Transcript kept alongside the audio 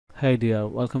Hey dear,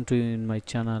 welcome to in my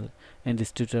channel. In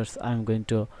this tutorial I'm going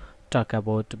to talk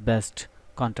about best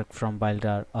contact from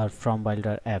builder or from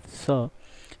builder app. So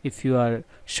if you are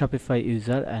Shopify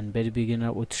user and very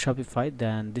beginner with Shopify,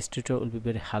 then this tutorial will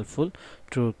be very helpful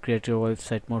to create your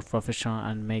website more professional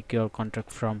and make your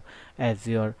contact from as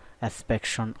your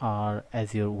aspiration or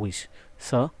as your wish.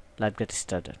 So let's get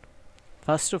started.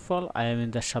 First of all, I am in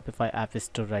the Shopify app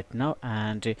store right now,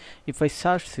 and if I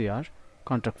search here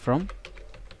contact from,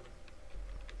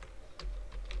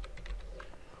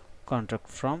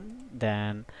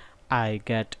 then I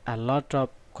get a lot of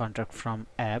contact from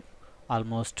app,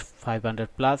 almost 500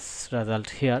 plus result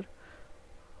here,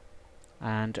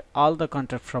 and all the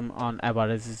contact from on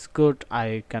average is good.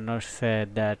 I cannot say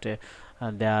that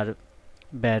they are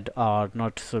bad or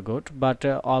not so good, but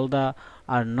all the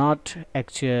are not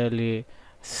actually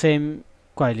same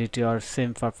quality or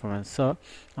same performance. So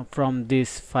from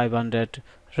this 500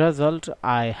 result,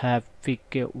 I have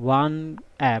picked one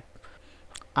app.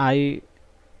 I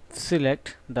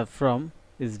select the from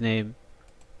is name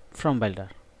from builder.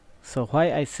 So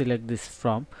why I select this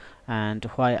from and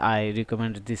why I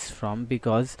recommend this from,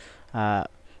 because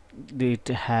it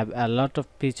have a lot of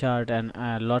feature and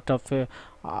a lot of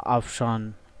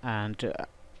option, and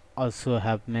also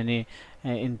have many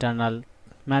internal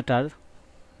matter.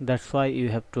 That's why you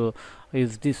have to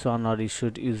use this one, or you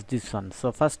should use this one.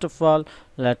 So first of all,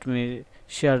 let me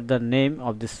share the name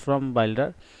of this from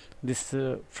builder. This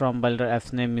from builder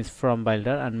app's name is from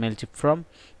builder and Mailchimp from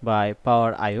by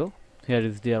POWR. Here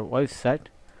is their website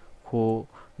who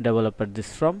developed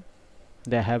this from.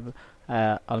 They have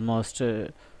almost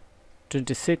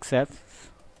 26 apps.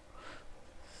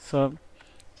 So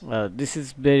this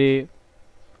is very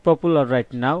popular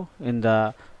right now in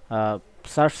the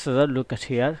search result. Look at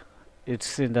here,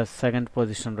 it's in the second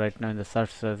position right now in the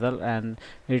search result, and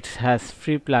it has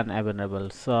free plan available.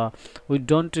 So we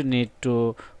don't need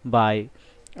to buy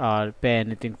or pay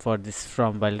anything for this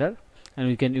from builder, and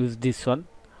we can use this one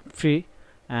free,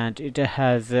 and it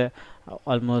has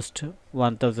almost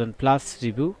 1000 plus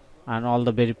review and all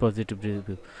the very positive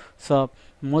review. So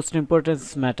most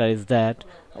important matter is that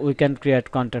we can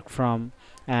create contact from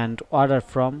and order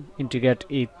from, integrate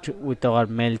it with our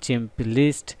Mailchimp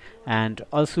list, and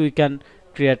also we can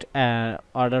create an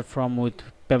order from with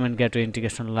payment gateway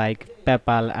integration like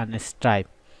PayPal and Stripe.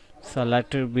 So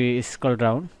let me scroll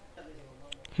down.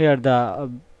 Here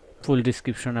the full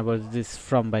description about this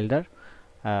from builder.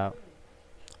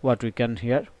 What we can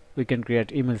here, we can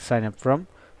create email sign up from,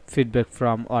 feedback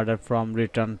from, order from,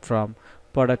 return from,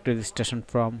 product registration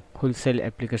from, wholesale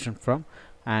application from,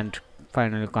 and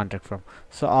finally contact from.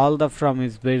 So all the from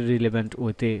is very relevant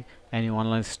with any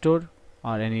online store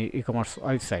or any e-commerce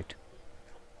website.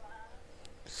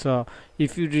 So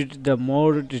if you read the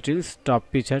more details,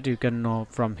 top picture, you can know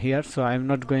from here. So I'm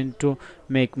not going to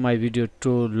make my video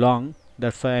too long,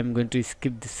 that's why I'm going to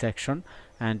skip this section,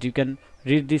 and you can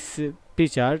read this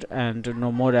picture and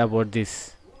know more about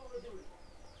this.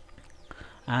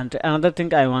 And another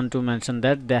thing I want to mention,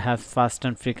 that they have fast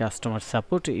and free customer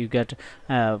support. You get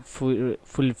full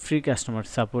free customer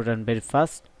support and very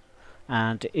fast,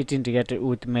 and it integrated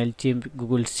with Mailchimp,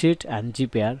 Google Sheet and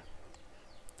GPR.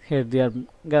 Here their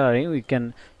gallery, we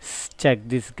can check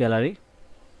this gallery.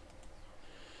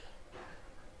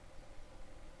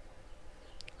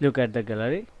 Look at the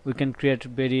gallery. We can create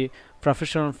very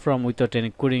professional from without any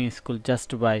coding school,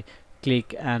 just by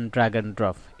click and drag and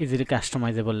drop. Easily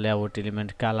customizable layout,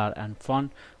 element, color and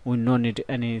font. We no need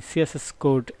any CSS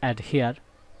code add here.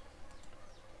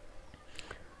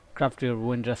 Craft your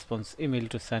when response email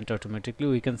to send automatically.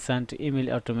 We can send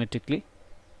email automatically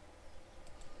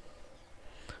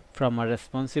from a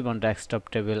responsive on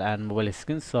desktop, table and mobile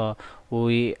screen. So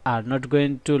we are not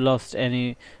going to lose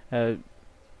any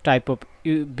type of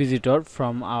visitor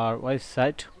from our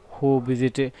website who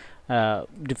visit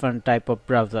different type of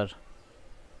browser.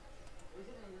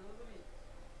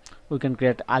 We can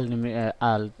create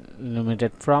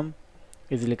unlimited from,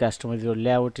 easily customize your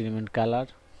layout, element, color.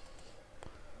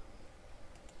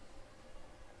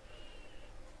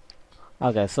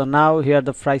 Okay, so now here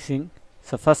the pricing.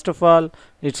 So first of all,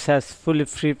 it has fully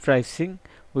free pricing.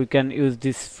 We can use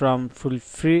this from full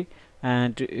free,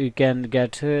 and you can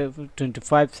get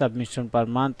 25 submission per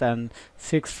month and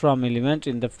 6 from element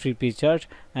in the free feature,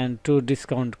 and 2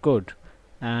 discount code,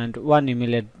 and 1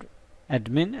 email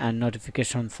admin and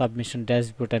notification, submission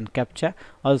dashboard and captcha.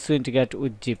 Also integrate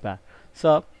with GPR.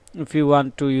 So if you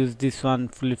want to use this one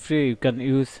fully free, you can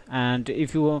use, and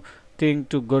if you think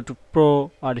to go to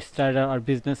pro or starter or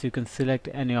business, you can select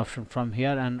any option from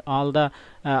here, and all the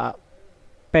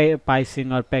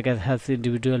pricing or package has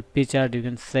individual picture, you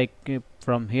can check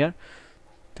from here.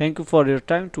 Thank you for your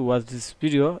time to watch this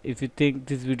video. If you think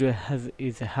this video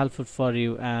is helpful for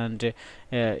you and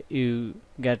you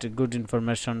get good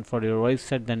information for your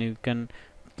website, then you can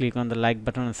click on the like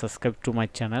button and subscribe to my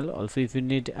channel. Also, if you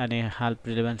need any help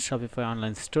relevant Shopify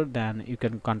online store, then you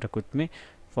can contact with me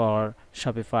for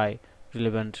Shopify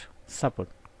relevant support.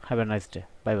 Have a nice day.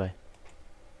 Bye bye.